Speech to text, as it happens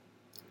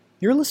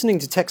You're listening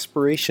to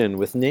Techspiration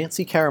with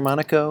Nancy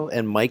Caramonico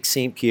and Mike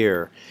St.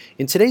 Pierre.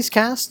 In today's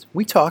cast,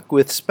 we talk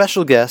with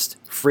special guest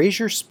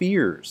Fraser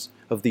Spears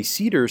of the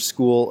Cedars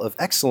School of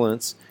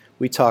Excellence.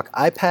 We talk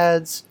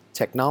iPads,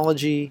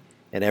 technology,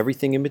 and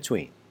everything in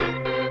between.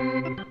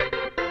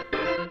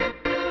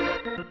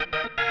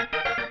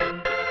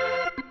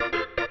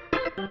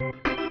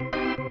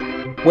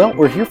 Well,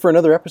 we're here for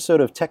another episode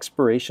of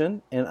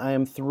Techspiration, and I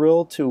am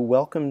thrilled to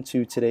welcome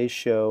to today's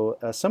show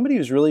somebody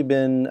who's really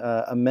been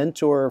a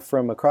mentor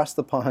from across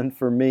the pond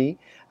for me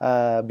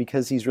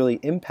because he's really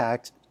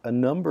impacted a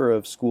number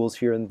of schools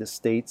here in the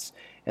States,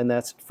 and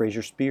that's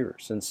Fraser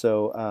Spears. And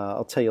so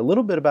I'll tell you a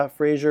little bit about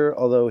Fraser,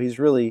 although he's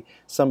really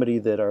somebody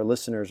that our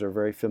listeners are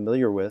very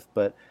familiar with,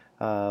 but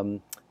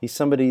he's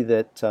somebody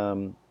that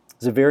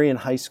Xaverian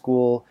High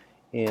School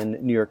in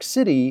New York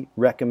City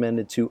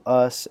recommended to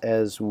us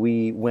as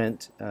we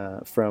went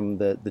from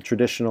the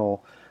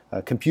traditional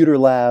computer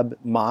lab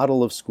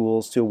model of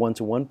schools to a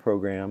one-to-one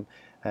program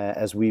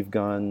as we've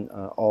gone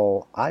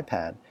all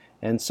iPad.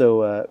 And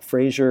so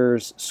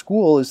Fraser's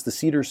school is the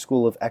Cedars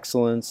School of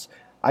Excellence.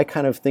 I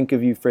kind of think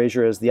of you,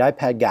 Fraser, as the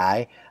iPad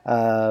guy.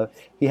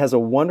 He has a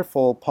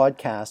wonderful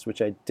podcast,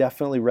 which I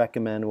definitely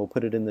recommend. We'll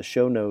put it in the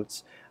show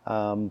notes.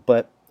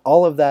 But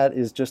all of that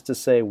is just to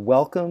say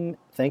welcome.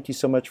 Thank you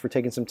so much for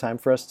taking some time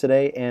for us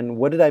today. And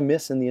what did I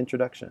miss in the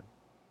introduction?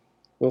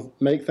 Well,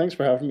 Mike, thanks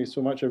for having me so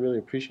much. I really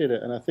appreciate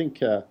it. And I think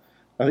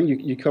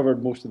you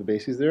covered most of the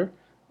bases there.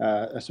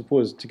 I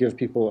suppose to give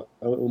people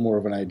a little more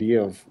of an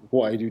idea of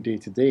what I do day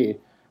to day,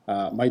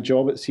 my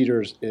job at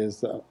Cedars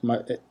is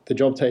the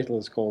job title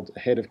is called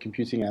Head of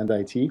Computing and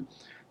IT.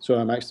 So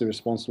I'm actually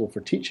responsible for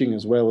teaching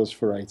as well as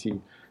for IT.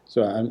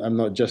 So I'm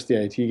not just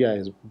the IT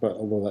guy, but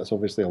although that's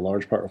obviously a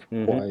large part of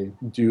what I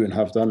do and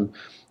have done,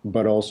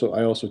 but I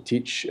also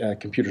teach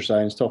computer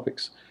science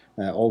topics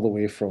all the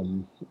way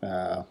from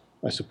I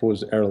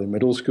suppose early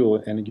middle school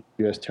in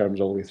US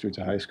terms all the way through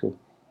to high school.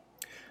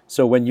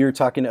 So when you're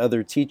talking to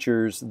other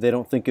teachers, they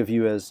don't think of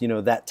you as,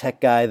 that tech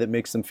guy that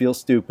makes them feel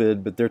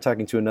stupid, but they're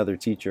talking to another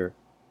teacher.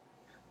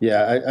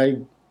 Yeah,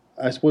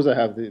 I suppose I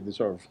have the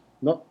sort of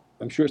not.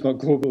 I'm sure it's not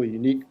globally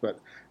unique,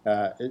 but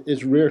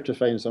it's rare to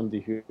find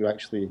somebody who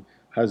actually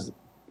has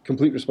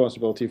complete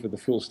responsibility for the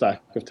full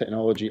stack of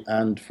technology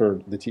and for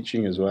the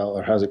teaching as well,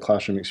 or has a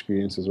classroom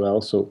experience as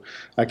well. So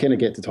I kind of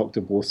get to talk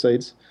to both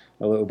sides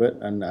a little bit,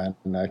 and I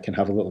can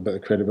have a little bit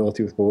of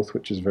credibility with both,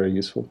 which is very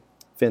useful.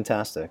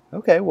 Fantastic.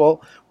 Okay,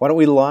 well, why don't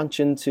we launch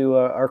into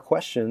our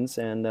questions?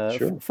 And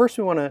Sure. First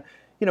we want to,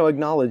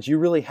 acknowledge you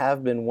really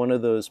have been one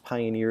of those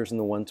pioneers in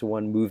the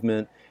one-to-one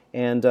movement.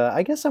 And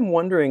I guess I'm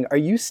wondering, are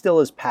you still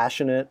as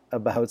passionate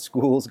about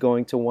schools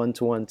going to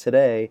one-to-one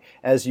today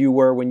as you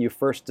were when you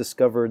first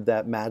discovered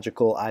that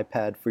magical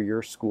iPad for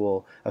your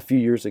school a few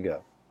years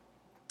ago?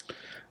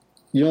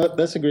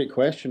 That's a great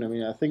question. I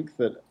mean, I think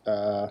that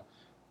to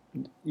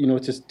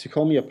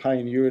call me a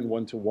pioneer in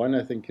one-to-one,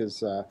 I think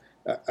is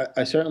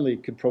I certainly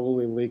could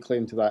probably lay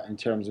claim to that in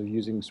terms of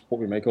using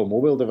what we might call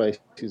mobile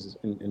devices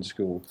in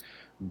school.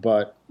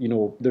 But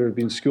there have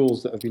been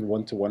schools that have been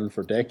one-to-one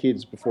for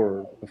decades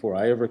before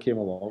I ever came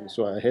along.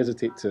 So I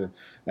hesitate to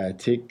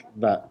take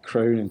that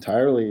crown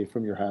entirely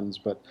from your hands.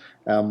 But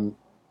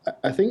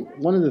I think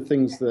one of the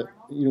things that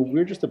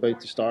we're just about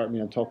to start. I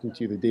mean, I'm talking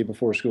to you the day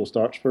before school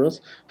starts for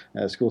us.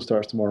 School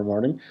starts tomorrow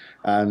morning,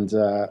 and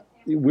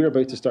we're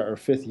about to start our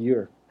 5th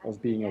year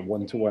of being a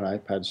one-to-one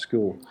iPad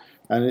school.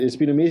 And it's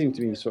been amazing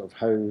to me, sort of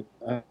how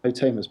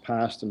time has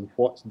passed and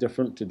what's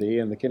different today,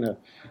 and the kind of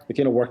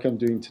work I'm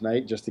doing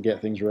tonight just to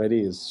get things ready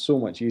is so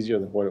much easier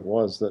than what it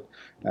was. That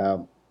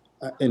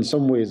in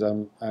some ways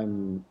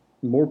I'm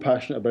more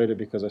passionate about it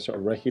because I sort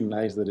of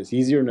recognise that it's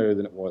easier now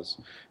than it was.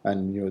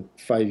 And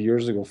 5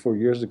 years ago, 4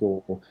 years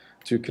ago,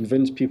 to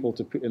convince people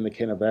to put in the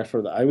kind of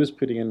effort that I was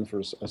putting in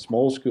for a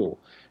small school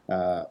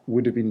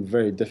would have been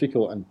very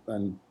difficult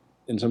and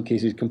in some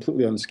cases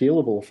completely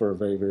unscalable for a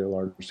very, very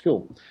large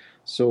school.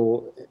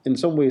 So in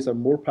some ways,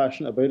 I'm more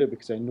passionate about it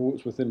because I know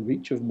it's within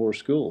reach of more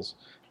schools.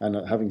 And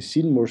having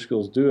seen more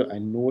schools do it, I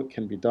know it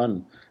can be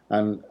done.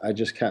 And I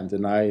just can't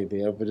deny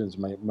the evidence,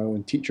 my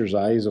own teacher's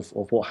eyes of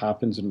what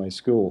happens in my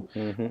school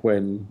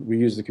when we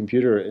use the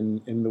computer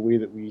in the way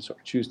that we sort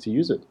of choose to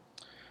use it.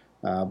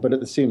 But at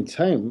the same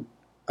time,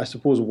 I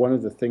suppose one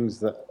of the things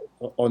that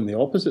on the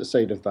opposite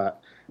side of that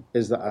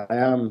is that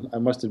I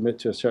must admit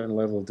to a certain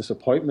level of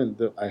disappointment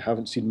that I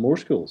haven't seen more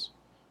schools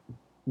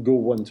go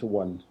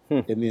one-to-one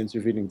in the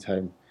intervening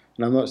time.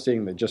 And I'm not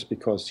saying that just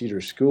because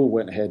Cedars School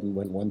went ahead and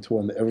went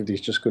one-to-one that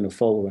everybody's just going to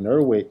follow in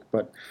our wake,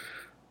 but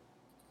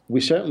we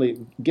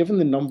certainly, given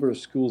the number of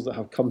schools that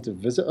have come to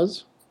visit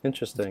us,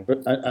 Interesting,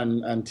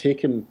 and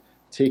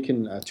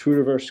taken a tour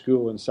of our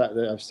school and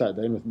I've sat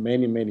down with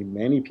many, many,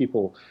 many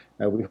people.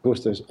 We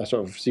host a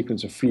sort of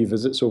sequence of free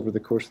visits over the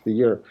course of the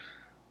year.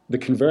 The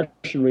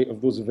conversion rate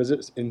of those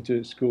visits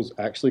into schools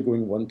actually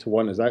going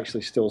one-to-one is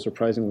actually still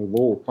surprisingly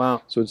low.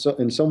 Wow. So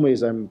in some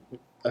ways,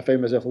 I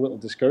find myself a little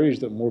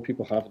discouraged that more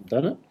people haven't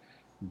done it,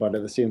 but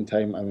at the same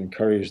time, I'm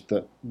encouraged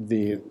that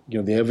the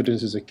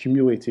evidence is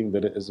accumulating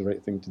that it is the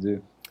right thing to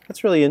do.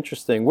 That's really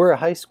interesting. We're a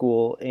high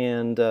school,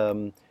 and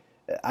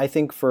I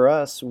think for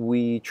us,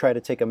 we try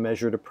to take a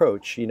measured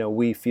approach.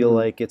 We feel Hmm.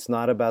 like it's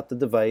not about the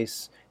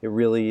device. It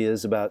really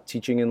is about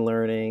teaching and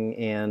learning.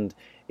 And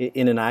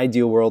in an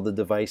ideal world, the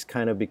device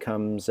kind of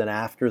becomes an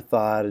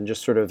afterthought and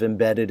just sort of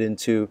embedded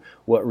into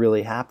what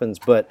really happens.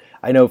 But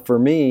I know for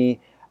me,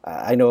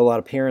 I know a lot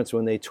of parents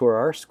when they tour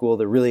our school,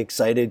 they're really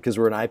excited because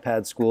we're an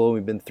iPad school.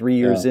 We've been 3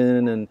 years Yeah.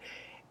 in,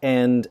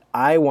 and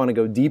I want to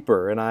go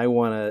deeper, and I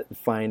want to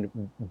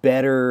find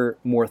better,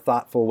 more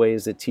thoughtful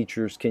ways that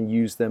teachers can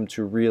use them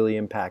to really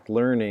impact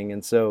learning.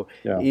 And so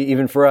Yeah.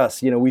 even for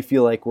us, we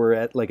feel like we're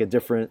at like a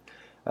different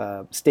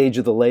stage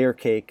of the layer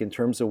cake in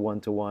terms of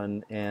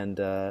one-to-one, and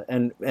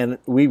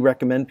we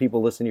recommend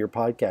people listen to your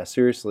podcast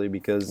seriously,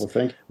 because Well,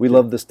 thank we you.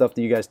 love the stuff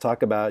that you guys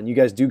talk about, and you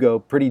guys do go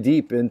pretty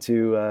deep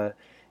into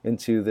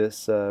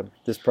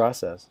this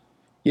process.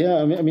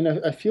 Yeah,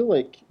 I feel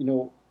like,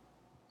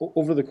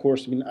 over the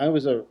course, I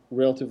was a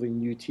relatively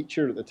new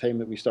teacher at the time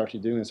that we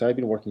started doing this. I've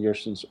been working here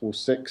since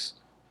 '06,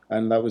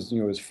 and that was,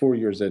 it was 4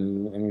 years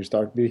in,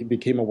 and we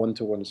became a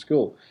one-to-one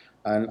school.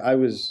 And I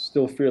was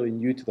still fairly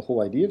new to the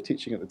whole idea of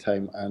teaching at the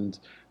time. And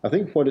I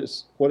think what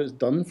it's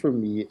done for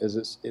me is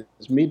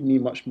it's made me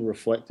much more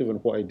reflective on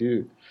what I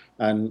do.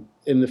 And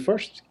in the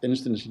first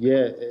instance,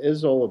 yeah, it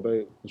is all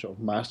about sort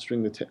of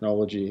mastering the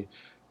technology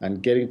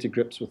and getting to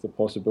grips with the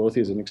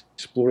possibilities and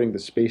exploring the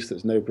space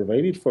that's now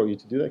provided for you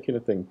to do that kind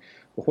of thing.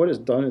 But what it's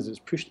done is it's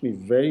pushed me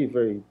very,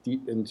 very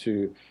deep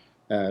into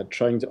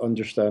trying to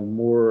understand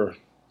more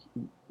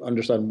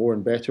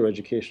and better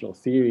educational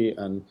theory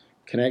and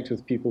connect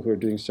with people who are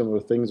doing similar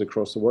things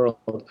across the world.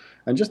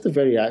 And just the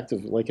very act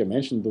of, like I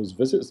mentioned, those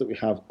visits that we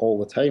have all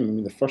the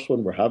time. The first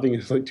one we're having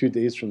is like 2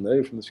 days from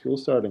now, from the school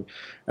starting.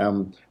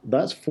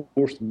 That's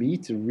forced me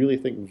to really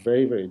think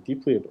very, very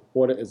deeply about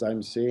what it is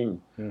I'm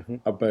saying Hmm.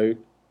 about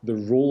the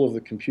role of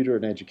the computer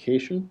in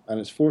education, and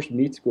it's forced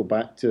me to go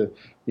back to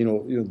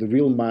the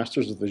real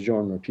masters of the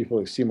genre, people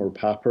like Seymour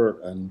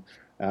Papert, and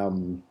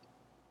um,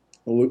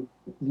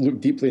 look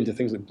deeply into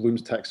things like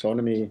Bloom's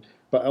taxonomy,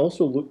 but I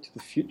also look to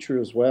the future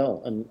as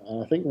well. And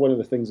I think one of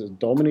the things that's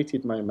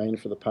dominated my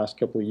mind for the past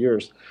couple of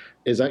years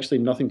is actually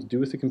nothing to do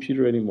with the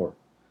computer anymore.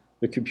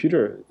 The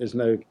computer is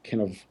now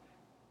kind of,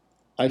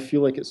 I feel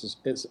like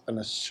it's an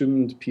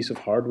assumed piece of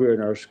hardware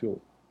in our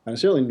school. And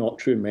it's certainly not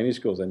true in many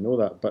schools, I know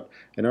that. But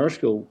in our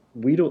school,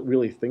 we don't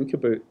really think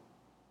about,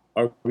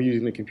 are we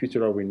using the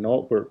computer, are we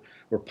not? We're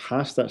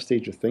past that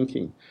stage of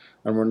thinking.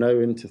 And we're now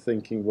into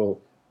thinking,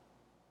 well,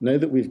 now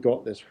that we've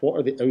got this, what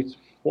are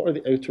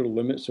the outer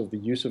limits of the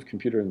use of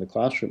computer in the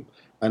classroom?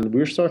 And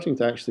we're starting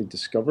to actually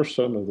discover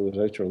some of those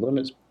outer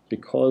limits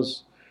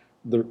because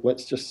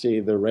let's just say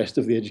the rest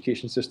of the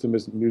education system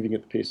isn't moving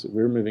at the pace that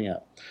we're moving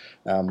at.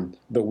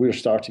 But we're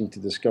starting to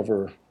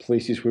discover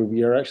places where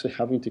we are actually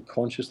having to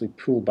consciously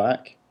pull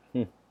back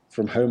Hmm.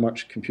 from how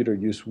much computer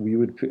use we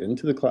would put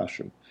into the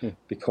classroom Hmm.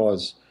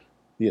 because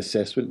the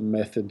assessment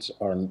methods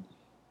aren't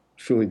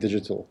fully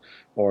digital,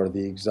 or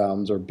the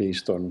exams are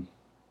based on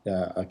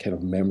a kind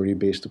of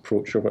memory-based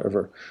approach or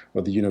whatever,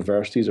 or the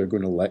universities are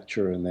going to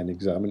lecture and then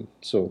examine.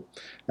 So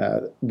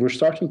we're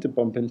starting to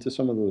bump into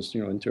some of those,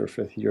 into our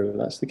fifth year.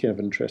 That's the kind of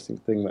interesting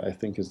thing that I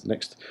think is the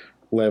next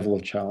level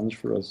of challenge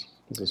for us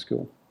as a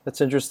school.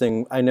 That's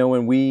interesting. I know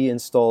when we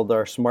installed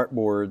our smart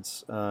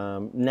boards,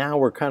 now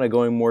we're kind of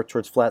going more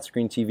towards flat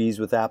screen TVs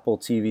with Apple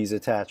TVs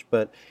attached.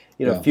 But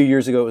a Yeah, few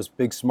years ago it was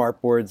big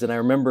smart boards, and I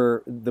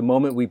remember the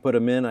moment we put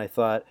them in, I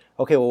thought,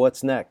 okay, well,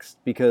 what's next?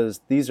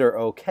 Because these are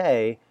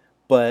okay,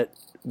 but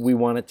we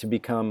want it to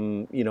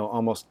become,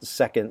 almost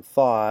second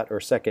thought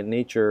or second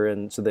nature,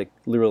 and so the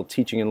real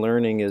teaching and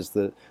learning is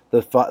the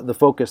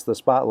focus, the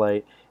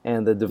spotlight,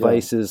 and the yeah.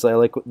 devices. I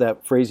like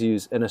that phrase you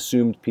use, an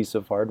assumed piece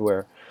of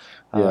hardware.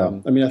 Yeah,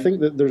 Um, I think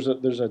that there's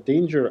a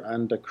danger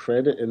and a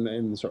credit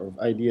in the sort of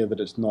idea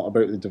that it's not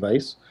about the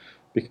device,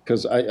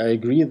 because I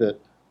agree that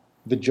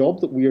the job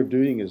that we are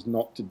doing is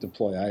not to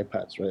deploy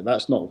iPads, right?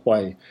 That's not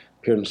why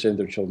parents send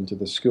their children to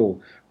the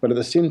school. But at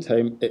the same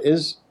time, it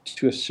is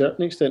to a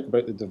certain extent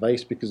about the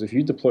device, because if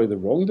you deploy the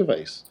wrong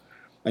device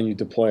and you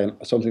deploy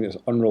something that's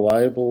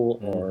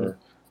unreliable mhm. or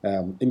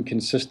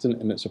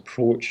inconsistent in its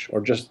approach or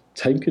just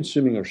time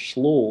consuming or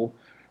slow,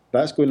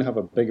 that's going to have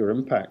a bigger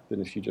impact than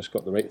if you just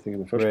got the right thing in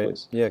the first Right.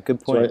 place. Yeah, good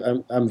So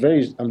point. I'm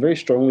very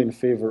strongly in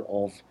favor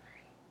of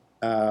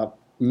uh,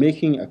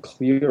 making a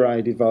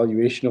clear-eyed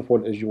evaluation of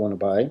what it is you want to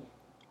buy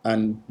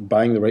and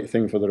buying the right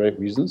thing for the right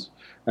reasons.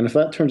 And if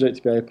that turns out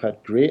to be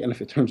iPad, great. And if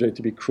it turns out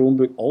to be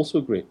Chromebook, also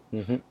great,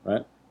 Hmm.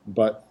 right?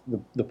 But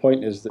the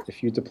point is that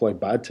if you deploy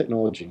bad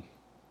technology,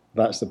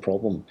 that's the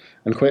problem.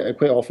 And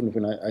quite often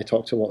when I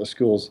talk to a lot of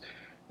schools,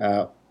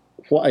 uh,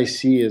 what I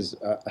see is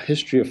a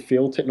history of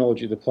failed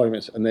technology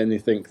deployments, and then they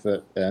think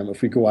that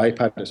if we go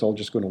iPad, it's all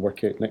just going to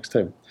work out next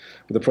time.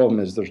 But the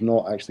problem is there's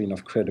not actually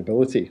enough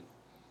credibility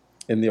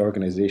in the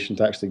organization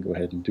to actually go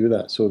ahead and do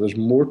that. So there's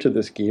more to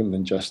this game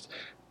than just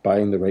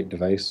buying the right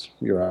device.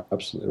 You're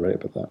absolutely right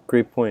about that.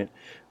 Great point.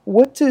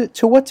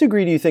 To what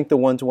degree do you think the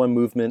one-to-one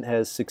movement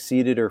has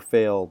succeeded or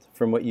failed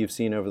from what you've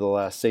seen over the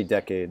last, say,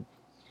 decade?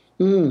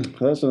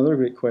 That's another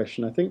great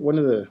question. I think one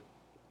of the,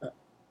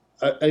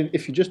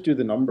 if you just do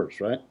the numbers,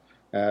 right,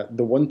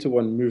 the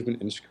one-to-one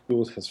movement in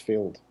schools has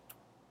failed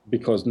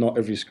because not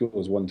every school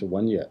is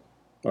one-to-one yet.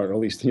 Or at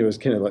least, it's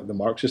kind of like the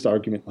Marxist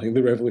argument, like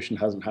the revolution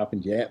hasn't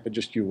happened yet, but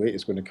just you wait,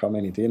 it's going to come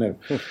any day now.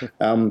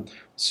 Um,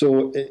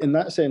 so in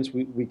that sense,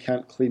 we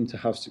can't claim to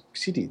have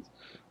succeeded.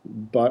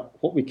 But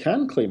what we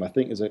can claim, I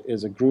think,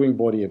 is a growing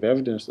body of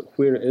evidence that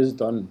where it is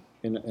done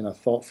in a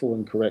thoughtful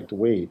and correct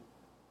way,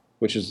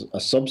 which is a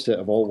subset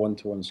of all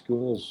one-to-one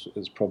schools,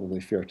 is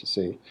probably fair to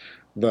say,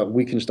 that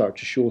we can start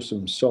to show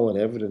some solid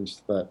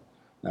evidence that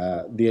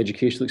the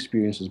educational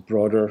experience is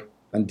broader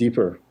and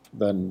deeper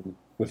than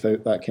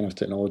without that kind of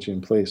technology in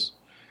place.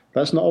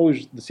 That's not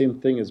always the same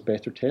thing as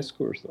better test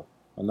scores, though,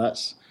 and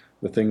that's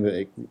the thing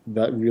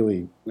that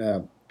really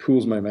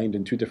pulls my mind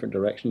in two different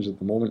directions at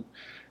the moment,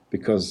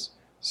 because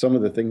some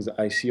of the things that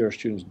I see our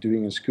students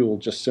doing in school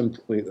just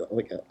simply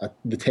like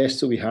the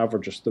tests that we have are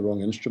just the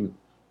wrong instrument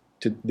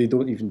they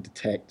don't even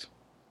detect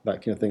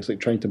that kind of thing. It's like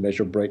trying to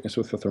measure brightness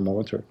with a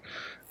thermometer,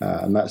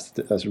 and that's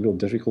a real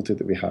difficulty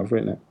that we have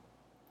right now.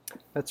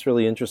 That's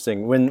really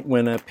interesting.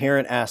 When a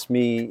parent asks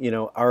me,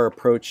 our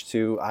approach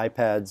to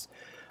iPads,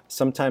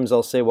 sometimes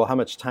I'll say, "Well, how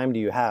much time do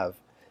you have?"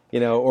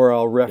 Or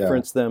I'll Yeah.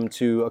 reference them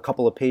to a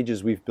couple of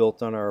pages we've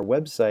built on our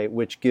website,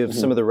 which gives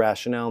some Hmm. of the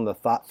rationale and the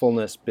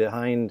thoughtfulness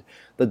behind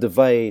the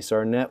device,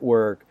 our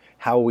network,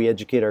 how we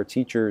educate our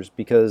teachers,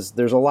 because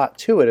there's a lot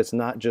to it. It's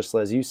not just,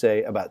 as you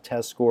say, about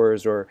test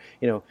scores or,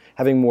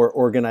 having more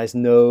organized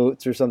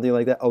notes or something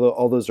like that, although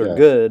all those are Yeah.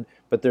 good,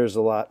 but there's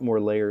a lot more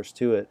layers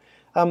to it.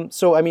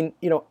 So, I mean,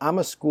 I'm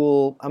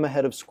a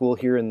head of school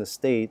here in the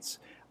States.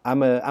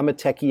 I'm a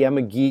techie, I'm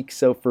a geek.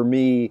 So for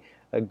me,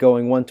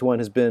 going one to one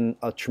has been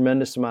a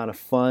tremendous amount of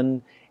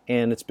fun,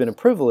 and it's been a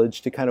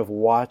privilege to kind of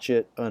watch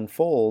it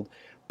unfold.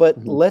 But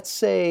Hmm. let's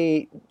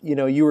say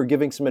you were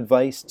giving some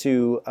advice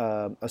to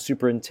a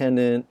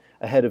superintendent,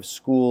 a head of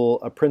school,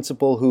 a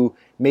principal who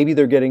maybe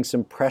they're getting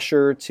some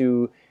pressure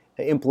to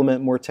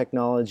implement more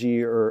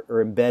technology or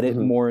embed it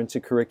Hmm. more into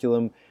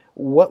curriculum.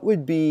 What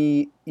would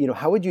be,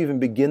 how would you even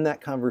begin that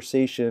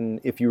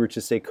conversation if you were to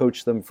say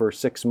coach them for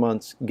 6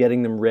 months,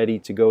 getting them ready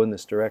to go in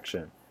this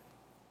direction?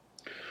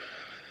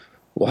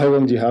 Well, how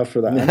long do you have for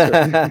that answer?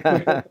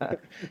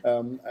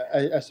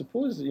 I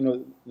suppose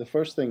the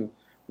first thing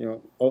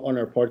on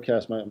our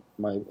podcast,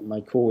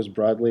 my co-host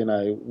Bradley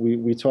and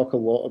we talk a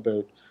lot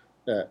about.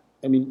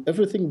 I mean,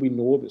 everything we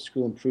know about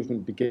school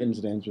improvement begins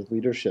and ends with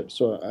leadership.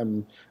 So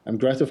I'm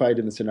gratified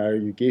in the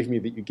scenario you gave me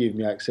that you gave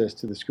me access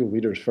to the school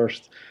leaders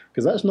first,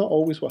 because that's not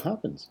always what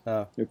happens.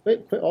 Uh,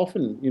 Quite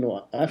often,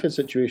 I've had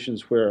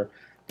situations where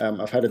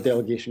I've had a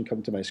delegation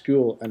come to my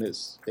school, and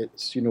it's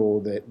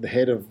the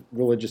head of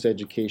religious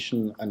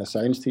education and a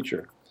science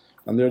teacher,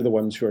 and they're the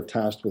ones who are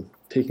tasked with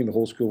taking the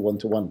whole school one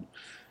to one,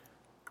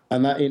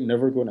 and that ain't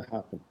never going to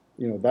happen.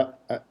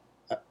 That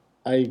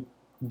I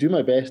do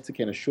my best to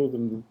kind of show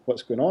them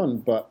what's going on,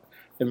 but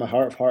in my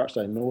heart of hearts,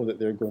 I know that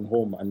they're going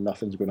home and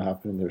nothing's going to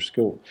happen in their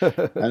school,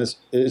 and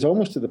it's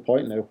almost to the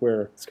point now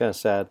where it's kind of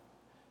sad.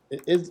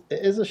 it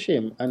is a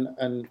shame,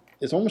 and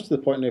it's almost to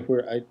the point now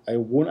where I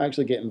won't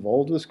actually get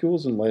involved with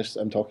schools unless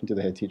I'm talking to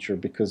the head teacher,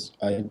 because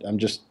I'm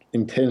just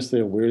intensely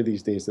aware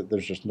these days that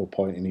there's just no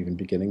point in even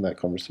beginning that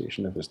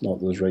conversation if it's not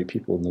those right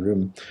people in the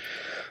room.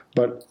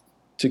 But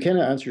to kind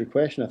of answer your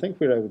question, I think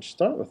where I would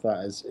start with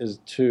that is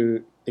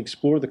to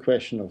explore the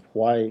question of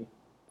why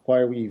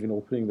are we even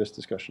opening this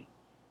discussion?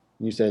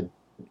 And you said,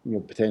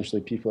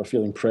 potentially people are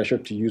feeling pressure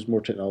to use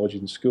more technology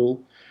in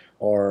school,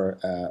 or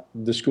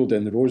the school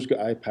down the road's got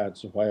iPads,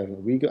 so why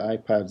haven't we got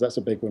iPads? That's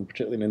a big one,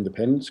 particularly in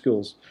independent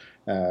schools,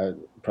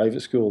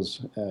 private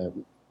schools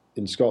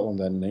in Scotland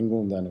and in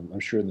England, and I'm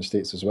sure in the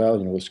States as well.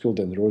 The school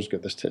down the road's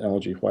got this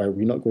technology. Why are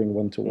we not going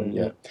one to one Hmm.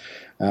 yet?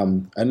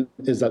 And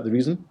is that the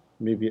reason?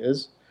 Maybe it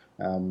is.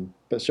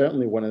 But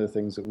certainly one of the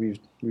things that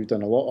we've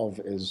done a lot of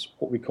is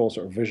what we call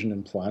sort of vision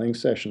and planning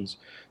sessions.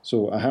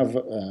 So I have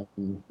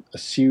a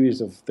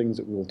series of things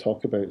that we will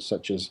talk about,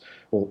 such as,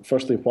 well,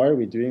 firstly, why are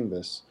we doing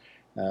this?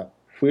 Uh,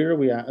 where are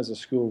we at as a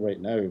school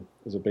right now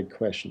is a big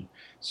question.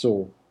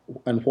 So,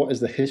 and what is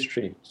the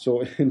history?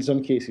 So, in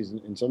some cases,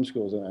 in some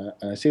schools, and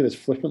I say this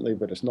flippantly,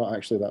 but it's not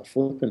actually that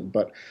flippant,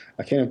 but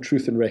a kind of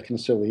truth and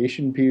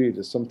reconciliation period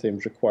is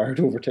sometimes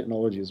required over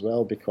technology as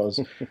well, because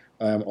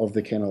of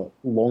the kind of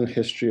long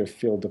history of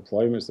failed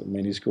deployments that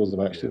many schools have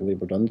Yeah. actually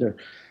laboured under.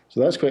 So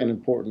that's quite an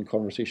important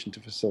conversation to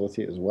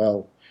facilitate as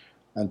well,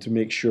 and to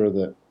make sure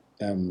that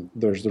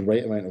there's the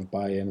right amount of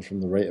buy-in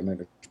from the right amount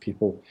of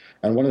people.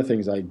 And one of the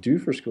things I do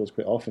for schools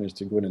quite often is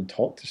to go in and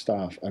talk to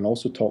staff, and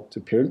also talk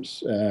to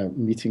parents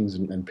meetings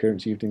and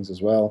parents evenings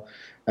as well,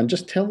 and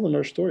just tell them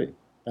our story.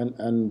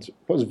 And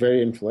what's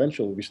very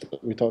influential,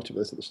 we talked about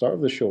this at the start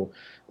of the show,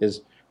 is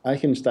I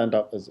can stand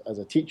up as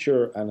a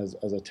teacher and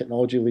as a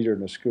technology leader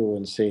in a school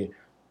and say,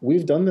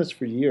 we've done this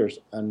for years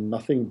and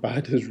nothing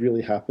bad has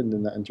really happened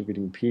in that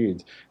intervening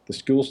period. The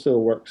school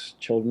still works,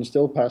 children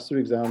still pass their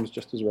exams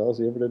just as well as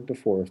they ever did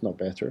before, if not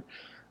better.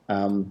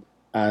 Um,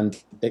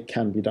 and it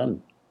can be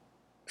done.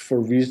 for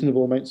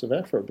reasonable amounts of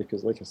effort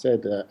because, like I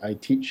said, I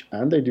teach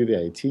and I do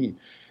the IT.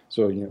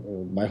 So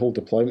my whole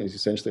deployment is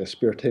essentially a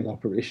spare time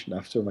operation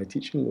after my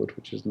teaching load,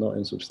 which is not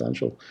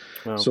insubstantial.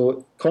 Wow.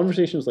 So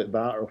conversations like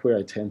that are where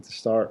I tend to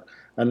start.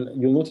 And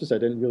you'll notice I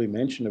didn't really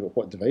mention about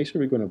what device are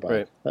we going to buy.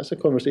 Right. That's a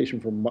conversation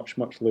for much,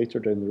 much later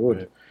down the road.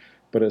 Right.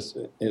 But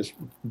it's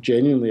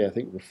genuinely, I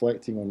think,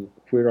 reflecting on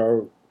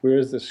where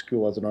is this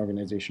school as an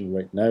organization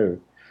right now,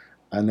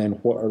 and then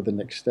what are the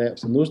next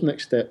steps. And those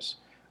next steps,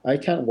 I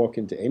can't walk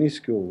into any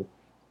school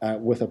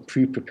with a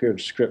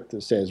pre-prepared script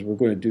that says we're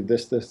going to do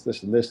this, this,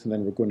 this, and this, and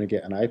then we're going to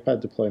get an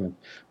iPad deployment.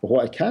 But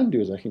what I can do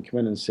is I can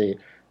come in and say,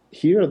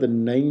 here are the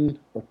 9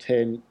 or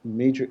 10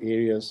 major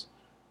areas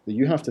that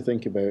you have to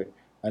think about,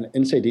 and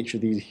inside each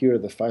of these, here are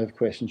the 5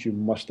 questions you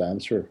must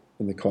answer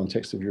in the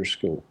context of your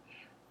school.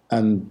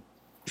 And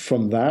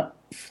from that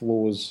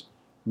flows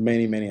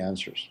many, many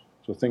answers.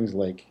 So things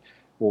like,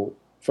 well,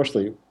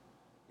 firstly,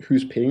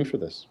 who's paying for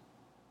this?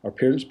 Are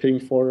parents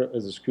paying for it?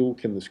 As a school,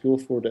 can the school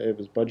afford it out of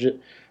its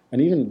budget?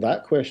 And even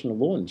that question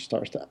alone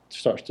starts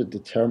to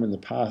determine the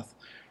path.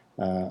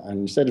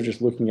 And instead of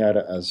just looking at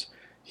it as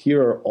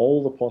here are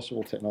all the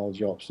possible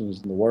technology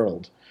options in the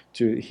world,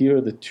 to here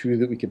are the 2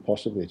 that we could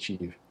possibly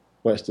achieve.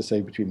 Let's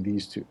decide between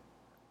these 2,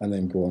 and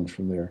then go on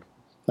from there.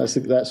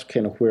 That's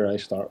kind of where I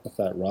start with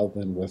that, rather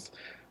than with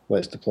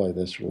let's deploy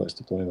this or let's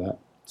deploy that.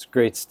 It's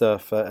great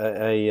stuff.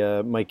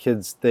 My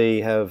kids,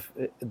 they have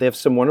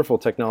some wonderful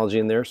technology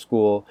in their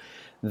school.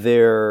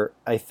 They're,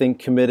 I think,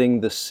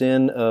 committing the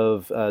sin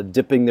of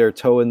dipping their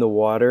toe in the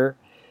water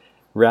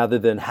rather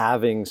than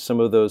having some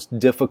of those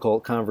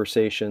difficult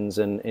conversations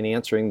and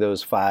answering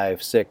those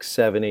 5, 6,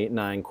 7, 8,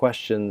 9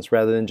 questions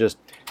rather than just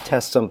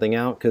test something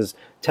out. Because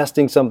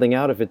testing something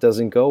out, if it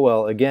doesn't go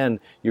well, again,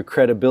 your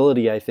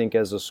credibility, I think,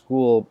 as a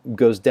school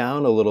goes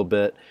down a little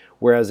bit.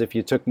 Whereas if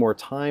you took more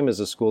time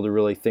as a school to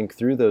really think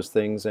through those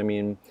things, I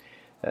mean,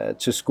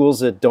 to schools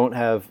that don't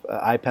have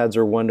iPads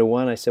or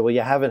one-to-one, I say, well, you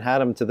haven't had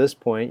them to this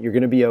point. You're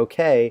going to be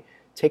okay.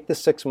 Take the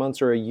 6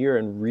 months or a year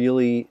and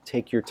really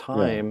take your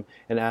time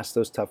and ask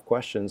those tough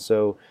questions.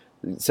 So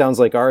it sounds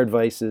like our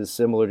advice is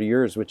similar to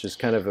yours, which is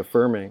kind of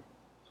affirming.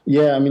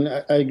 Yeah, I mean,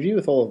 I agree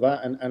with all of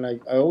that. And I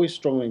always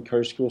strongly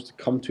encourage schools to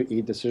come to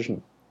a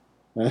decision.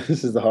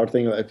 This is the hard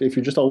thing. If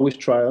you're just always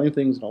trialing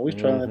things and always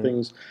trialing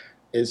things,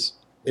 it's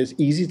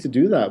easy to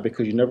do that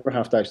because you never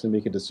have to actually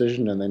make a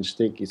decision and then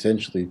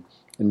essentially,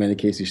 in many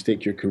cases,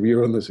 stake your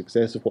career on the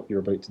success of what you're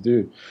about to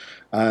do.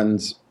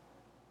 And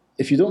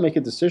if you don't make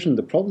a decision,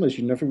 the problem is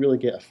you never really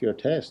get a fair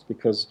test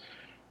because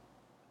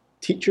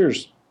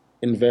teachers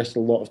invest a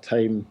lot of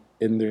time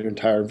in their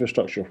entire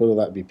infrastructure, whether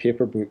that be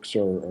paper books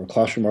or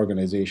classroom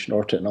organization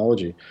or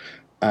technology,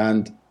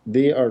 and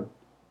they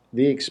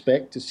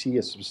expect to see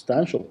a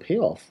substantial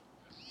payoff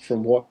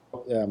from what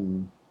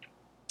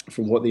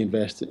they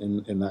invest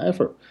in that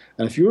effort.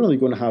 And if you're only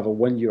going to have a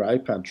 1-year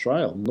iPad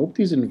trial,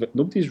 nobody's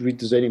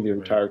redesigning their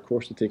entire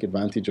course to take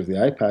advantage of the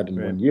iPad in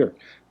 1 year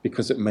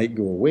because it might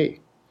go away.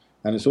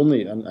 And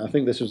and I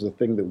think this was the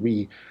thing that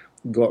we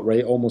got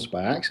right almost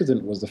by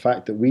accident, was the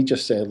fact that we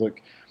just said,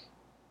 look,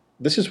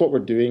 this is what we're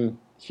doing.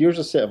 Here's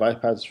a set of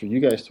iPads for you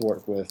guys to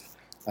work with.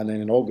 And then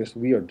in August,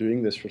 we are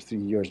doing this for 3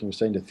 years, and we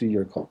signed a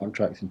 3-year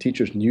contract. And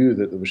teachers knew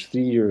that there was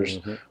 3 years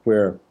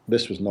where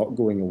this was not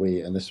going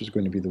away, and this was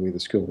going to be the way the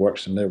school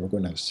works. And now we're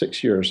going to have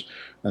 6 years,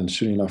 and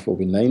soon enough we'll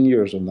be 9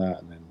 years on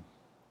that, and then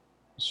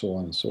so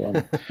on and so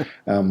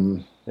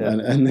on.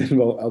 And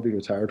then I'll be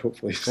retired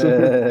hopefully,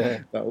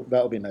 so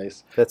that'll be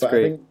nice. That's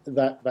great. I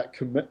think that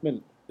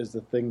commitment is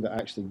the thing that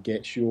actually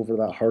gets you over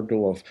that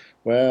hurdle of,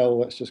 well,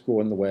 let's just go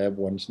on the web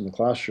once in the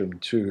classroom,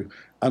 to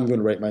I'm going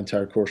to write my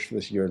entire course for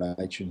this year and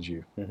I choose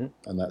you.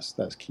 And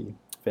that's key.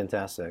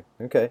 Fantastic.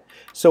 Okay.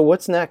 So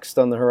what's next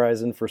on the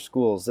horizon for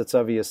schools? That's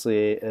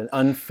obviously an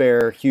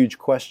unfair, huge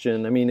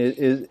question. I mean,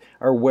 do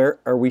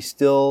we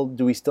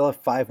still have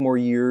 5 more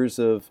years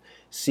of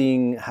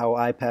seeing how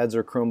iPads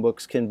or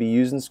Chromebooks can be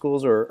used in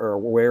schools, or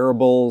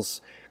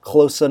wearables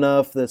close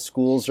enough that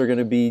schools are going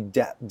to be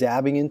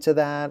dabbing into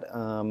that?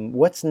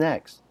 What's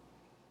next?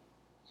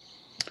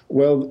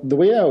 Well, the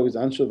way I always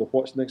answer the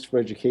what's next for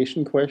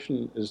education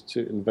question is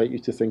to invite you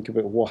to think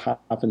about what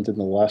happened in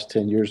the last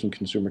 10 years in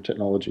consumer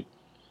technology,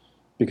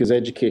 because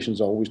education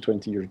is always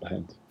 20 years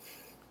behind.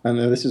 And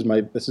this is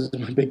my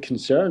big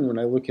concern when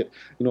I look at,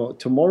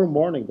 tomorrow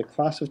morning, the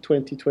class of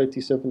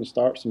 2027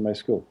 starts in my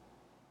school,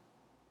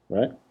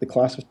 right? The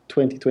class of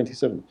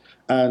 2027.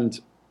 And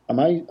am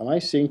I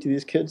saying to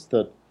these kids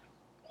that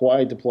what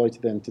I deploy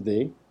to them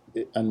today,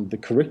 and the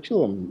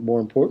curriculum, more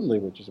importantly,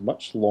 which is a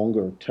much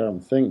longer term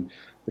thing,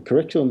 the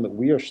curriculum that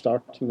we are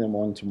starting them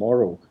on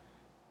tomorrow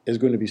is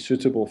going to be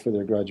suitable for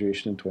their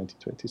graduation in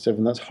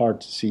 2027? That's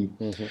hard to see.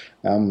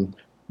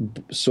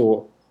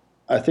 So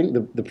I think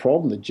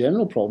the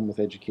general problem with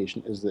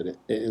education is that it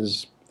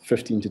is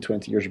 15 to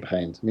 20 years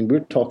behind. I mean, we're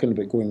talking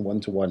about going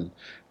one-to-one.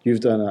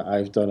 You've done it,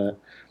 I've done it.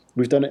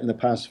 We've done it in the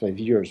past 5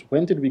 years.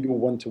 When did we go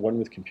one-to-one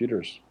with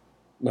computers?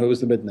 Well, it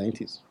was the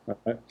mid-90s.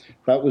 Right?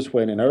 That was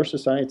when in our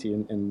society,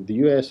 in the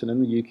US and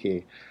in the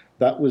UK,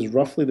 that was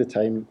roughly the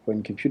time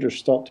when computers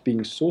stopped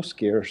being so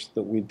scarce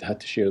that we had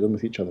to share them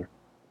with each other.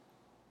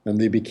 And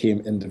they became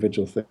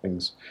individual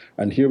things.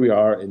 And here we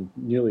are in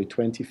nearly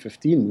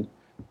 2015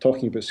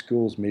 talking about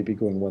schools maybe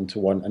going one to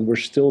one, and we're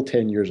still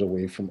 10 years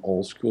away from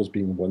all schools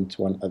being one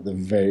to one at the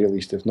very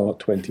least, if not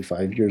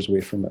 25 years away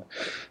from it.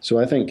 So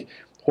I think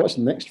what's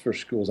next for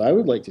schools, I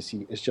would like to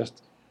see is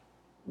just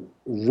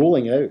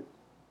rolling out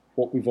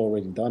what we've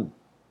already done.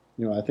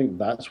 I think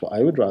that's what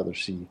I would rather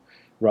see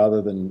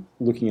rather than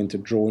looking into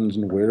drones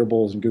and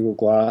wearables and Google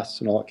Glass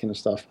and all that kind of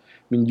stuff.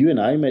 I mean, you and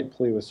I might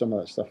play with some of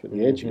that stuff at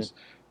the edges,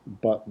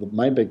 but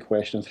my big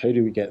question is how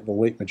do we get the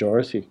late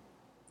majority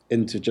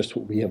into just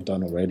what we have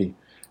done already?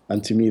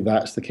 And to me,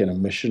 that's the kind of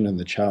mission and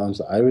the challenge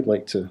that I would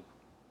like to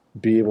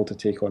be able to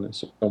take on in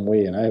some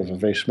way. And I have a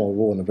very small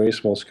role in a very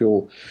small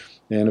school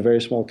in a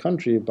very small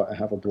country, but I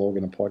have a blog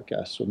and a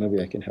podcast, so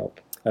maybe I can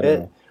help. I don't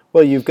know.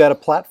 Well, you've got a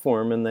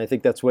platform, and I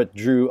think that's what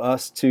drew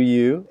us to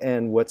you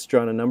and what's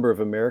drawn a number of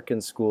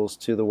American schools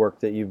to the work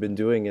that you've been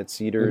doing at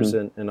Cedars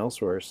and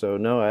elsewhere. So,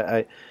 no,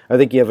 I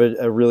think you have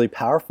a really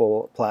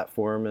powerful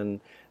platform, and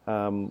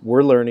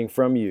we're learning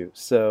from you.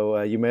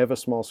 So you may have a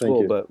small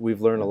school, but we've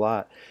learned a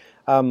lot.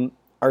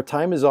 Our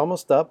time is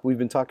almost up. We've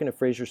been talking to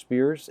Fraser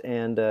Speirs,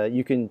 and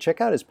you can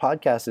check out his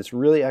podcast. It's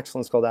really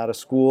excellent. It's called Out of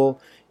School.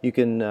 You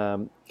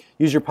can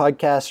use your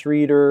podcast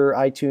reader,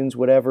 iTunes,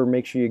 whatever.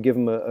 Make sure you give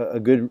him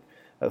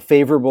a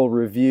favorable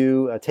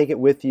review. Take it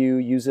with you.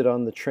 Use it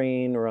on the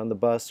train or on the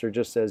bus or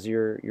just as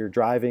you're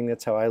driving.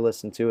 That's how I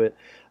listen to it.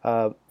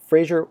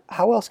 Fraser,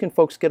 how else can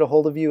folks get a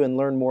hold of you and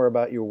learn more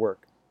about your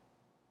work?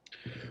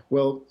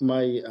 Well,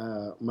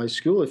 my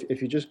school,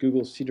 if you just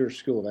Google Cedars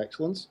School of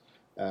Excellence,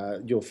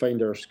 you'll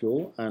find our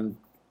school. And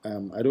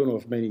I don't know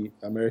if many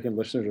American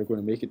listeners are going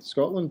to make it to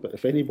Scotland, but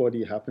if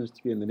anybody happens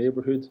to be in the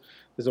neighbourhood,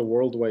 there's a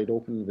worldwide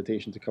open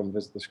invitation to come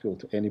visit the school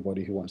to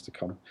anybody who wants to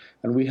come.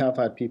 And we have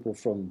had people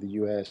from the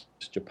US,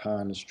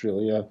 Japan,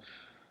 Australia,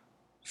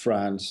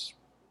 France,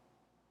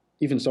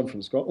 even some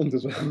from Scotland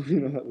as well.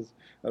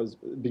 That was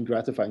been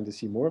gratifying to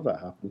see more of that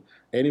happen.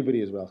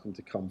 Anybody is welcome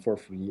to come for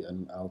free,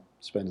 and I'll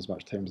spend as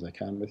much time as I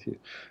can with you.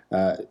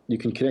 You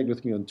can connect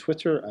with me on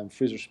Twitter. I'm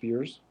Fraser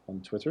Speirs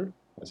on Twitter.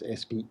 That's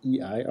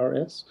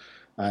Speirs,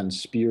 and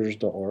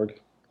speirs.org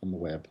on the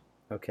web.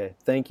 Okay.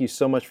 Thank you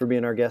so much for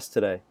being our guest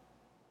today.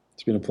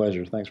 It's been a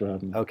pleasure. Thanks for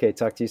having me. Okay.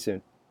 Talk to you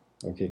soon. Okay.